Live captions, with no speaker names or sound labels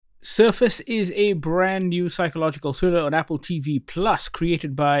Surface is a brand new psychological thriller on Apple TV Plus,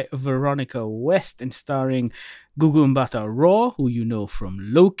 created by Veronica West and starring Gugu Mbatha Raw, who you know from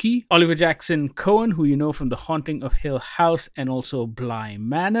Loki, Oliver Jackson Cohen, who you know from The Haunting of Hill House and also Bly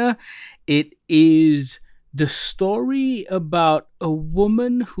Manor. It is the story about a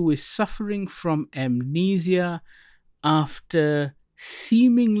woman who is suffering from amnesia after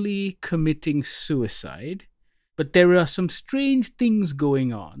seemingly committing suicide. But there are some strange things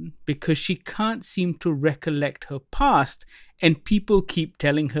going on because she can't seem to recollect her past, and people keep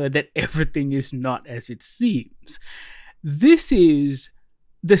telling her that everything is not as it seems. This is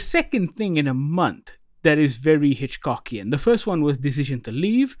the second thing in a month that is very Hitchcockian. The first one was Decision to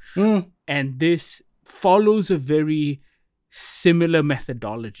Leave, and this follows a very similar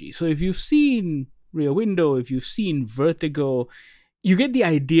methodology. So if you've seen Rear Window, if you've seen Vertigo, you get the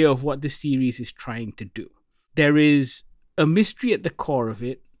idea of what the series is trying to do. There is a mystery at the core of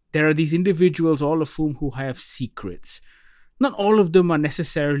it. There are these individuals, all of whom who have secrets. Not all of them are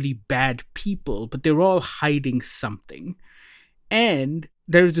necessarily bad people, but they're all hiding something. And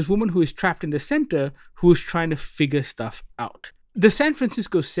there is this woman who is trapped in the center who is trying to figure stuff out. The San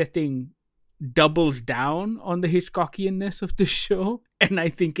Francisco setting doubles down on the Hitchcockianness of the show, and I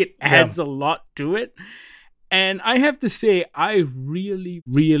think it adds a lot to it. And I have to say, I really,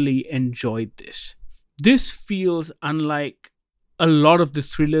 really enjoyed this. This feels unlike a lot of the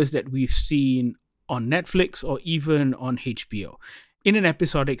thrillers that we've seen on Netflix or even on HBO. In an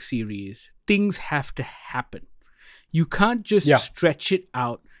episodic series, things have to happen. You can't just stretch it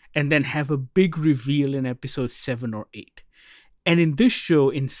out and then have a big reveal in episode 7 or 8. And in this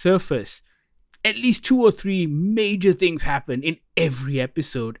show, in Surface, at least 2 or 3 major things happen in every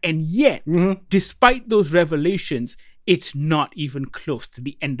episode. And yet, despite those revelations, it's not even close to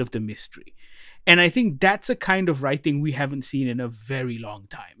the end of the mystery. And I think that's a kind of writing we haven't seen in a very long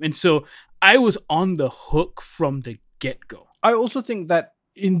time. And so I was on the hook from the get-go. I also think that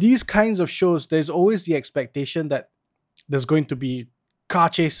in these kinds of shows, there's always the expectation that there's going to be car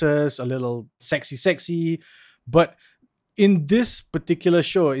chases, a little sexy. But in this particular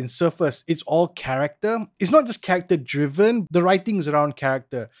show, in Surface, it's all character. It's not just character driven. The writing's around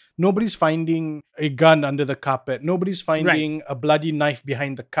character. Nobody's finding a gun under the carpet. Nobody's finding a bloody knife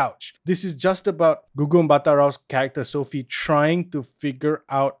behind the couch. This is just about Gugu Mbatha Rao's character, Sophie, trying to figure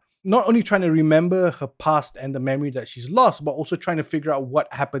out, not only trying to remember her past and the memory that she's lost, but also trying to figure out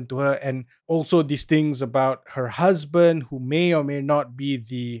what happened to her. And also these things about her husband, who may or may not be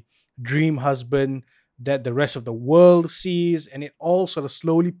the dream husband that the rest of the world sees, and it all sort of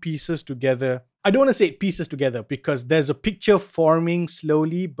slowly pieces together. I don't want to say it pieces together because there's a picture forming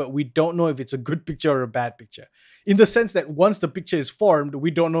slowly, but we don't know if it's a good picture or a bad picture. In the sense that once the picture is formed, we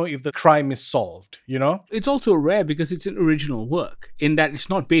don't know if the crime is solved, you know? It's also rare because it's an original work in that it's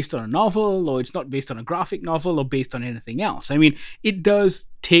not based on a novel or it's not based on a graphic novel or based on anything else. I mean, it does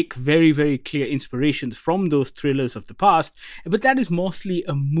take very, very clear inspirations from those thrillers of the past, but that is mostly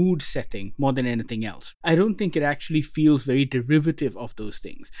a mood setting more than anything else. I don't think it actually feels very derivative of those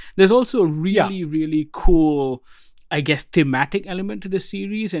things. There's also a really cool, I guess, thematic element to the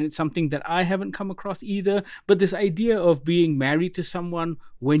series, and it's something that I haven't come across either. But this idea of being married to someone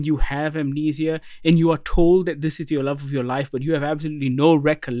when you have amnesia and you are told that this is your love of your life, but you have absolutely no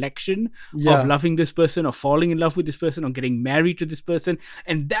recollection of loving this person or falling in love with this person or getting married to this person.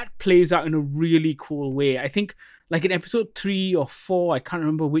 And that plays out in a really cool way. I think like in episode 3 or 4, I can't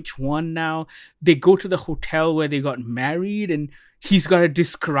remember which one now, they go to the hotel where they got married and he's got to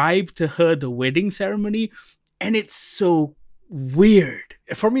describe to her the wedding ceremony. And it's so weird.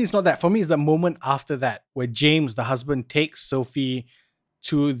 For me, it's not that. For me, it's the moment after that where James, the husband, takes Sophie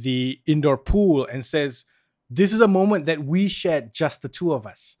to the indoor pool and says, this is a moment that we shared, just the two of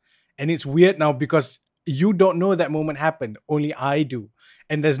us. And it's weird now because you don't know that moment happened. Only I do.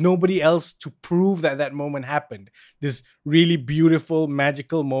 And there's nobody else to prove that that moment happened. This really beautiful,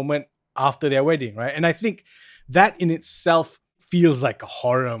 magical moment after their wedding, right? And I think that in itself feels like a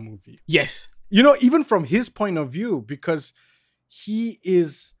horror movie. Yes. You know, even from his point of view, because he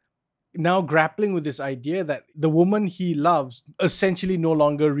is now grappling with this idea that the woman he loves essentially no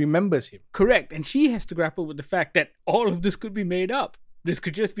longer remembers him. Correct. And she has to grapple with the fact that all of this could be made up. This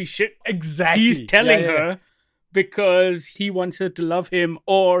could just be shit. Exactly. He's telling her because he wants her to love him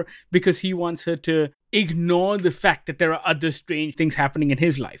or because he wants her to ignore the fact that there are other strange things happening in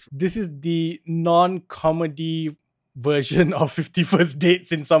his life. This is the non-comedy version of 50 First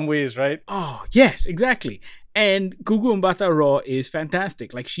Dates in some ways, right? Oh, yes, exactly. And Gugu Mbatha Raw is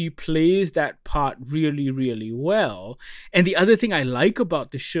fantastic. Like, she plays that part really, really well. And the other thing I like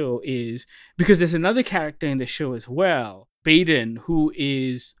about the show is, because there's another character in the show as well, Baden, who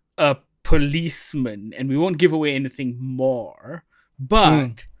is a policeman, and we won't give away anything more,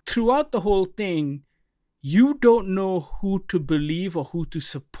 but throughout the whole thing, you don't know who to believe or who to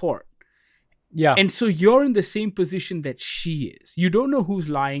support. Yeah. And so you're in the same position that she is. You don't know who's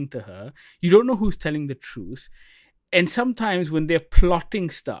lying to her. You don't know who's telling the truth. And sometimes when they're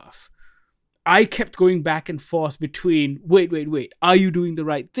plotting stuff, I kept going back and forth between, wait, are you doing the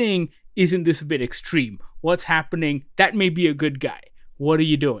right thing? Isn't this a bit extreme? What's happening? That may be a good guy. What are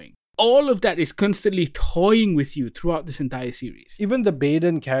you doing? All of that is constantly toying with you throughout this entire series. Even the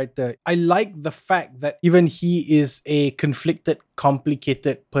Baden character, I like the fact that even he is a conflicted,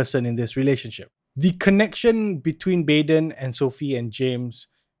 complicated person in this relationship. The connection between Baden and Sophie and James,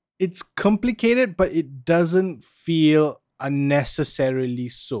 it's complicated, but it doesn't feel unnecessarily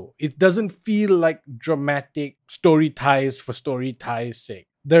so. It doesn't feel like dramatic story ties for story ties' sake.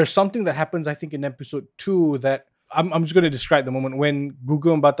 There's something that happens, I think, in episode 2 that I'm just going to describe the moment when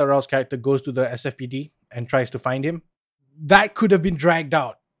Gugu Mbata Rao's character goes to the SFPD and tries to find him. That could have been dragged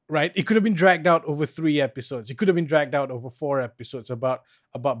out, right? It could have been dragged out over 3 episodes. It could have been dragged out over 4 episodes about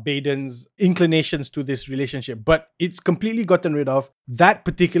Baden's inclinations to this relationship. But it's completely gotten rid of. That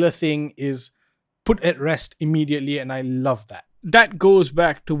particular thing is put at rest immediately, and I love that. That goes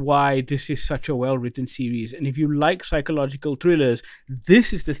back to why this is such a well-written series. And if you like psychological thrillers,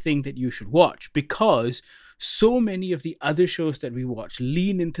 this is the thing that you should watch, because so many of the other shows that we watch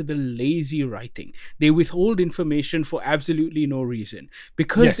lean into the lazy writing. They withhold information for absolutely no reason.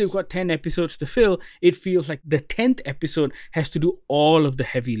 Because they've got 10 episodes to fill, it feels like the 10th episode has to do all of the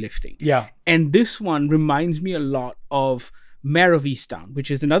heavy lifting. Yeah. And this one reminds me a lot of Mare of Easttown,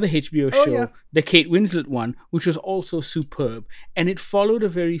 which is another HBO show, the Kate Winslet one, which was also superb. And it followed a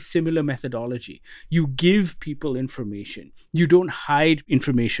very similar methodology. You give people information. You don't hide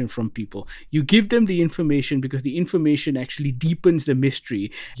information from people. You give them the information because the information actually deepens the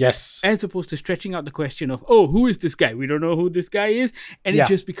mystery. Yes. As opposed to stretching out the question of, oh, who is this guy? We don't know who this guy is. And it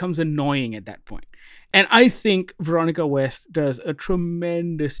just becomes annoying at that point. And I think Veronica West does a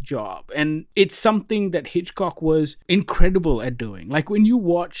tremendous job. And it's something that Hitchcock was incredible at doing. Like when you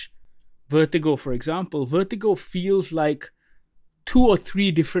watch Vertigo, for example, Vertigo feels like 2 or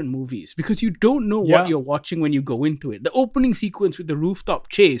 3 different movies because you don't know what you're watching when you go into it. The opening sequence with the rooftop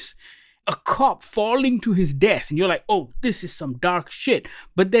chase, a cop falling to his death, and you're like, oh, this is some dark shit.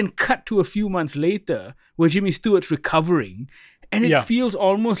 But then cut to a few months later where Jimmy Stewart's recovering, and it feels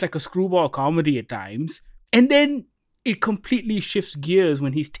almost like a screwball comedy at times. And then it completely shifts gears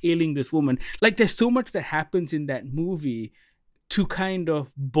when he's tailing this woman. Like, there's so much that happens in that movie to kind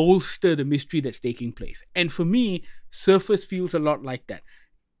of bolster the mystery that's taking place. And for me, Surface feels a lot like that.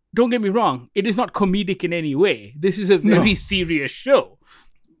 Don't get me wrong, it is not comedic in any way. This is a very serious show.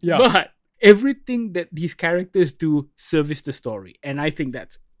 Yeah. But everything that these characters do service the story. And I think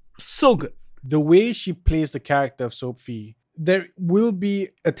that's so good. The way she plays the character of Sophie, there will be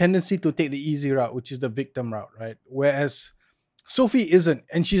a tendency to take the easy route, which is the victim route, right? Whereas Sophie isn't.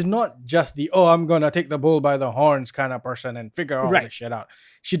 And she's not just the, oh, I'm going to take the bull by the horns kind of person and figure all this shit out.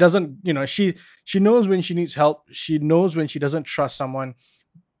 She doesn't, she knows when she needs help. She knows when she doesn't trust someone.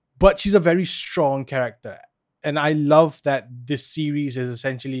 But she's a very strong character. And I love that this series is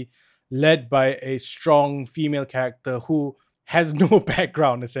essentially led by a strong female character who has no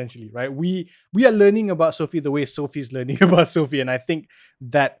background, essentially, right? We are learning about Sophie the way Sophie's learning about Sophie, and I think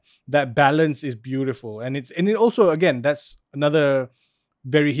that balance is beautiful. And it also, again, that's another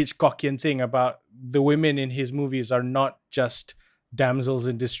very Hitchcockian thing about the women in his movies are not just damsels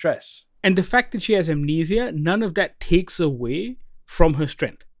in distress. And the fact that she has amnesia, none of that takes away from her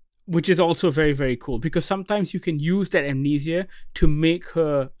strength, which is also very, very cool, because sometimes you can use that amnesia to make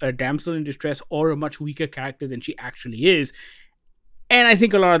her a damsel in distress or a much weaker character than she actually is. And I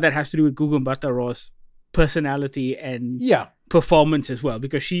think a lot of that has to do with Gugu Mbata Rao's personality and performance as well,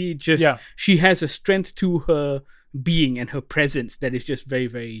 because she has a strength to her being and her presence that is just very,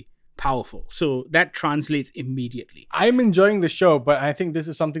 very powerful. So that translates immediately. I'm enjoying the show, but I think this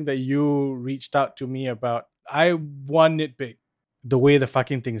is something that you reached out to me about. I one nitpick. The way the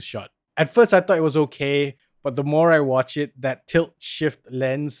fucking thing is shot. At first, I thought it was okay, but the more I watch it, that tilt shift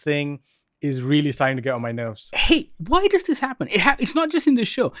lens thing is really starting to get on my nerves. Hey, why does this happen? It's not just in this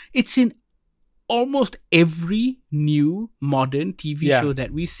show. It's in almost every new modern TV show that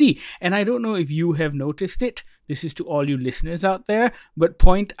we see. And I don't know if you have noticed it. This is to all you listeners out there, but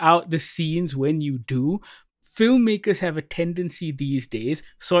point out the scenes when you do. filmmakers have a tendency these days,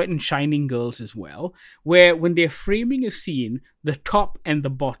 saw it in Shining Girls as well, where when they're framing a scene, the top and the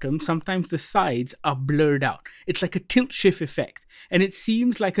bottom, sometimes the sides are blurred out. It's like a tilt shift effect. And it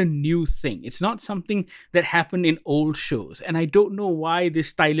seems like a new thing. It's not something that happened in old shows. And I don't know why this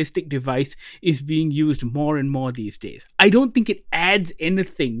stylistic device is being used more and more these days. I don't think it adds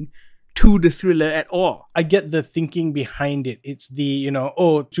anything to the thriller at all. I get the thinking behind it. It's the,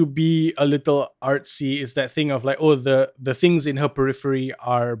 to be a little artsy is that thing of like, the things in her periphery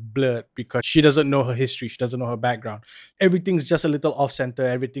are blurred because she doesn't know her history. She doesn't know her background. Everything's just a little off center.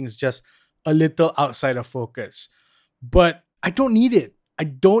 Everything's just a little outside of focus. But I don't need it. I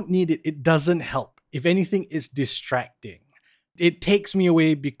don't need it. It doesn't help. If anything, it's distracting. It takes me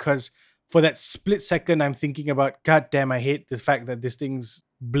away because for that split second, I'm thinking about, God damn, I hate the fact that this thing's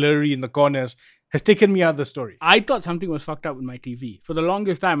blurry in the corners, has taken me out of the story. I thought something was fucked up with my TV. For the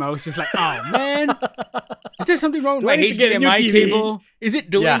longest time, I was just like, oh man, is there something wrong with my HDMI cable? Is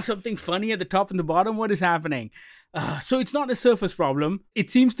it doing something funny at the top and the bottom? What is happening? So it's not a Surface problem. It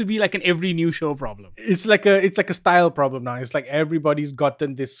seems to be like an every new show problem. It's like a style problem now. It's like everybody's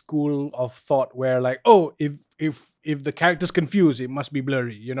gotten this school of thought where like, oh, if the character's confused, it must be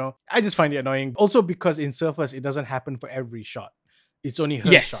blurry, I just find it annoying. Also because in Surface, it doesn't happen for every shot. It's only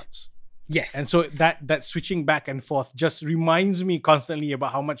her shots. Yes. And so that switching back and forth just reminds me constantly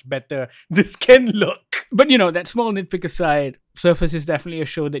about how much better this can look. But that small nitpick aside, Surface is definitely a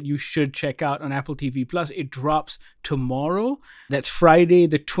show that you should check out on Apple TV Plus. It drops tomorrow. That's Friday,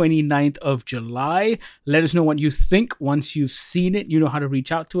 the 29th of July. Let us know what you think once you've seen it. You know how to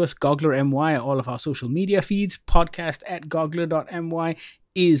reach out to us. Goggler MY at all of our social media feeds. podcast@goggler.my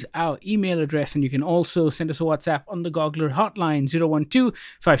is our email address, and you can also send us a WhatsApp on the Goggler hotline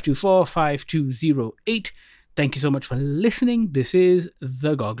 012-524-5208. Thank you so much for listening. This is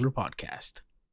the Goggler Podcast.